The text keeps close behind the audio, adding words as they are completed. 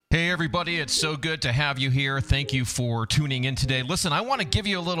Hey everybody, it's so good to have you here. Thank you for tuning in today. Listen, I want to give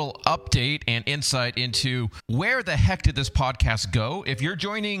you a little update and insight into where the heck did this podcast go. If you're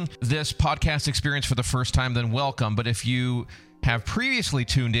joining this podcast experience for the first time, then welcome. But if you have previously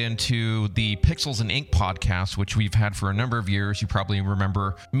tuned into the Pixels and Ink podcast, which we've had for a number of years, you probably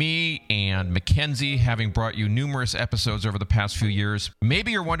remember me and Mackenzie having brought you numerous episodes over the past few years.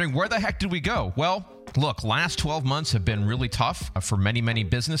 Maybe you're wondering, where the heck did we go? Well, look, last 12 months have been really tough for many, many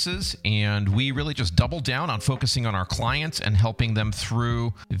businesses, and we really just doubled down on focusing on our clients and helping them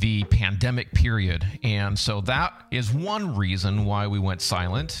through the pandemic period. And so that is one reason why we went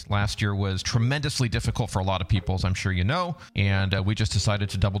silent. Last year was tremendously difficult for a lot of people, as I'm sure you know, and we just decided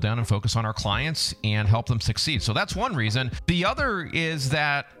to double down and focus on our clients and help them succeed. So that's one reason. The other is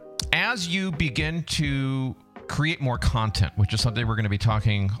that as you begin to create more content, which is something we're going to be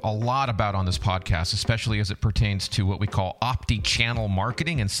talking a lot about on this podcast, especially as it pertains to what we call omni-channel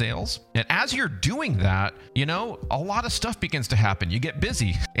marketing and sales. And as you're doing that, you know, a lot of stuff begins to happen. You get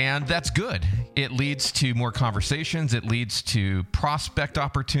busy, and that's good. It leads to more conversations. It leads to prospect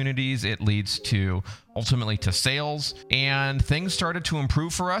opportunities. It leads to ultimately to sales, and things started to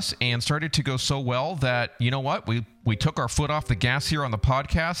improve for us and started to go so well that, you know what, we took our foot off the gas here on the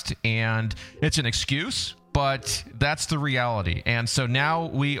podcast, and it's an excuse, but that's the reality. And so now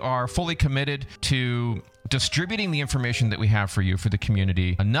we are fully committed to distributing the information that we have for you, for the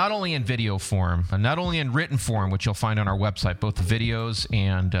community, not only in video form, not only in written form, which you'll find on our website, both the videos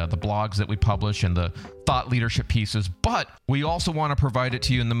and the blogs that we publish and the thought leadership pieces, but we also want to provide it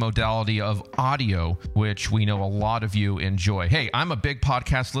to you in the modality of audio, which we know a lot of you enjoy. Hey, I'm a big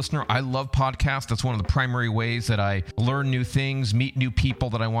podcast listener. I love podcasts. That's one of the primary ways that I learn new things, meet new people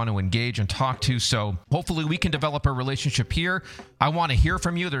that I want to engage and talk to. So hopefully we can develop a relationship here. I want to hear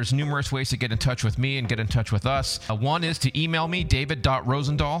from you. There's numerous ways to get in touch with me and get in touch with us. One is to email me,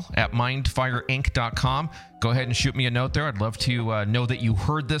 david.rosendahl@mindfireinc.com. Go ahead and shoot me a note there. I'd love to know that you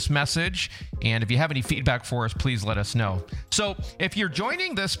heard this message. And if you have any feedback for us, please let us know. So if you're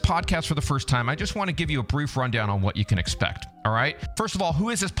joining this podcast for the first time, I just want to give you a brief rundown on what you can expect. All right. First of all, who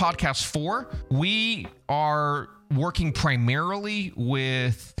is this podcast for? We are working primarily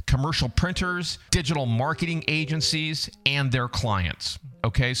with commercial printers, digital marketing agencies, and their clients.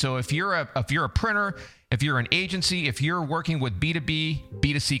 Okay. So if you're a printer, if you're an agency, if you're working with B2B,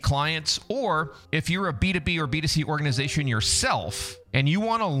 B2C clients, or if you're a B2B or B2C organization yourself and you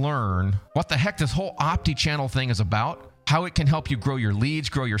want to learn what the heck this whole omni-channel thing is about, how it can help you grow your leads,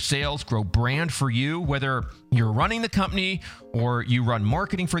 grow your sales, grow brand for you, whether you're running the company or you run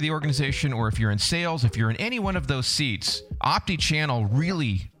marketing for the organization, or if you're in sales, if you're in any one of those seats, omni-channel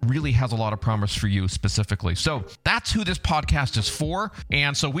really has a lot of promise for you specifically. So that's who this podcast is for.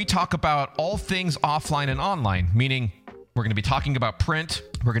 And so we talk about all things offline and online, meaning we're going to be talking about print,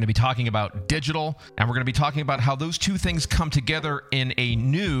 we're going to be talking about digital, and we're going to be talking about how those two things come together in a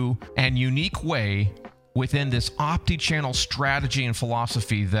new and unique way within this omni-channel strategy and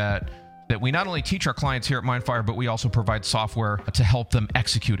philosophy that we not only teach our clients here at Mindfire, but we also provide software to help them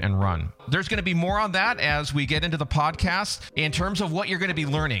execute and run. There's going to be more on that as we get into the podcast. In terms of what you're going to be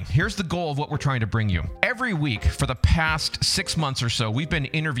learning, here's the goal of what we're trying to bring you. Every week for the past 6 months or so, we've been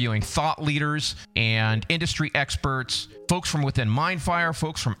interviewing thought leaders and industry experts, folks from within Mindfire,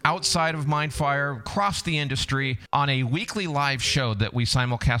 folks from outside of Mindfire, across the industry, on a weekly live show that we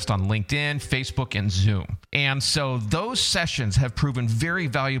simulcast on LinkedIn, Facebook, and Zoom. And so those sessions have proven very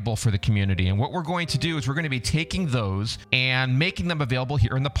valuable for the community. And what we're going to do is we're going to be taking those and making them available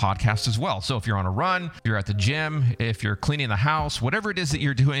here in the podcast as well. So if you're on a run, if you're at the gym, if you're cleaning the house, whatever it is that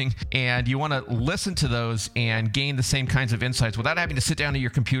you're doing, and you want to listen to those and gain the same kinds of insights without having to sit down to your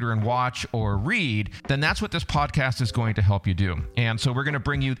computer and watch or read, then that's what this podcast is going to help you do. And so we're going to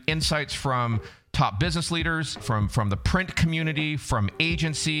bring you insights from top business leaders, from the print community, from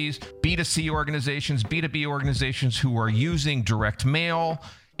agencies, B2C organizations, B2B organizations who are using direct mail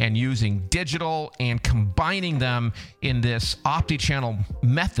and using digital and combining them in this omni-channel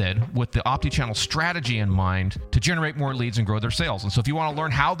method with the omni-channel strategy in mind to generate more leads and grow their sales. And so if you want to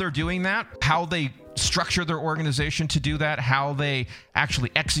learn how they're doing that, how they structure their organization to do that, how they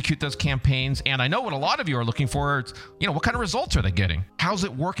actually execute those campaigns, and I know what a lot of you are looking for is, what kind of results are they getting? How's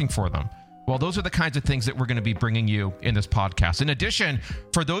it working for them? Well, those are the kinds of things that we're going to be bringing you in this podcast. In addition,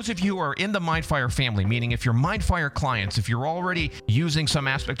 for those of you who are in the Mindfire family, meaning if you're Mindfire clients, if you're already using some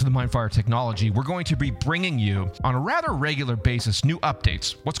aspect of the Mindfire technology, we're going to be bringing you on a rather regular basis new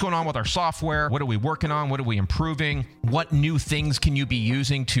updates. What's going on with our software? What are we working on? What are we improving? What new things can you be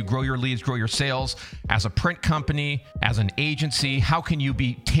using to grow your leads, grow your sales as a print company, as an agency? How can you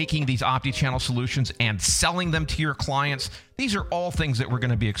be taking these omni-channel solutions and selling them to your clients? These are all things that we're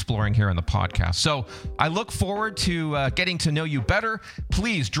going to be exploring here on the podcast. So I look forward to getting to know you better.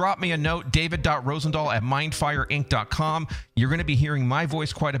 Please drop me a note, david.rosendahl@mindfireinc.com. You're going to be hearing my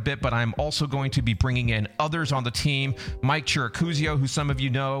voice quite a bit, but I'm also going to be bringing in others on the team. Mike Chiricuzio, who some of you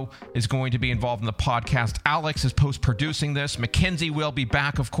know, is going to be involved in the podcast. Alex is post-producing this. Mackenzie will be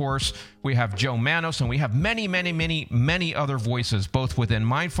back, of course. We have Joe Manos, and we have many, many, many, many other voices, both within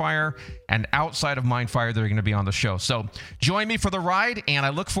Mindfire and outside of Mindfire, that are going to be on the show. So join me for the ride, and I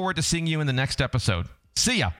look forward to seeing you in the next episode. See ya.